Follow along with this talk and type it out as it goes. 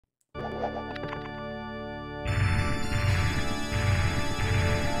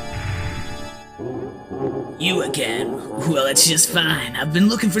You again? Well, that's just fine. I've been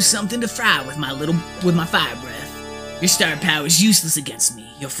looking for something to fry with my fire breath. Your star power is useless against me.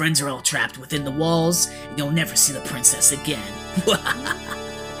 Your friends are all trapped within the walls, and you'll never see the princess again.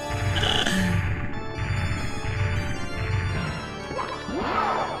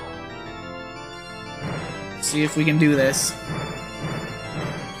 See if we can do this.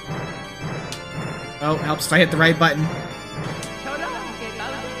 Oh, helps if I hit the right button.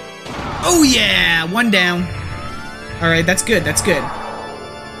 Oh yeah! One down. Alright, that's good, that's good.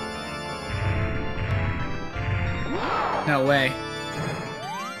 No way.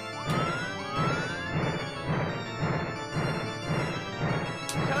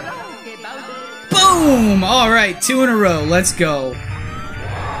 Boom! Alright, 2 in a row. Let's go.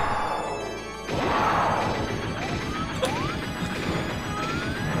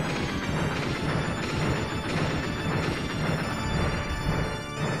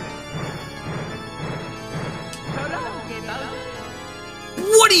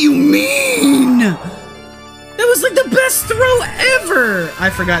 What do you mean? That was like the best throw ever! I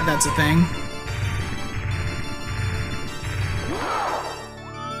forgot that's a thing.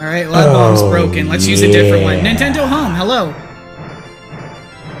 Alright, Love Bomb's broken. Let's use a different one. Nintendo Home, hello.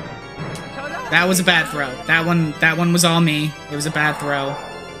 That was a bad throw. That one was all me. It was a bad throw.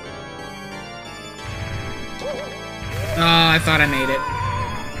 Oh, I thought I made it.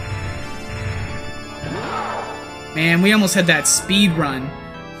 Man, we almost had that speed run.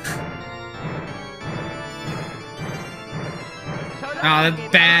 Oh,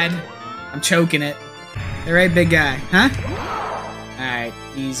 that's bad. I'm choking it. Alright, big guy. Huh? Alright,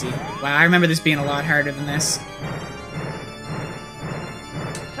 easy. Wow, I remember this being a lot harder than this.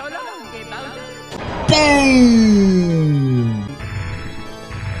 Boom!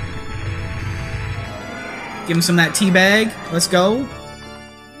 Give him some of that tea bag. Let's go.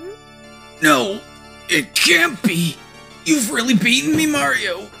 No, it can't be. You've really beaten me,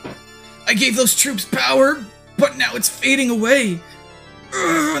 Mario. I gave those troops power, but now it's fading away.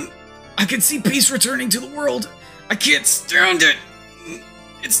 I can see peace returning to the world. I can't stand it.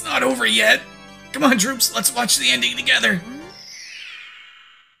 It's not over yet. Come on, troops, let's watch the ending together.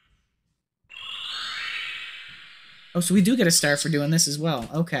 Oh, so we do get a star for doing this as well.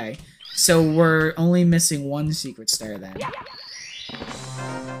 Okay. So we're only missing one secret star then.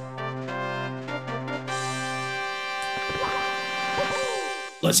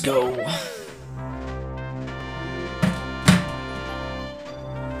 Let's go.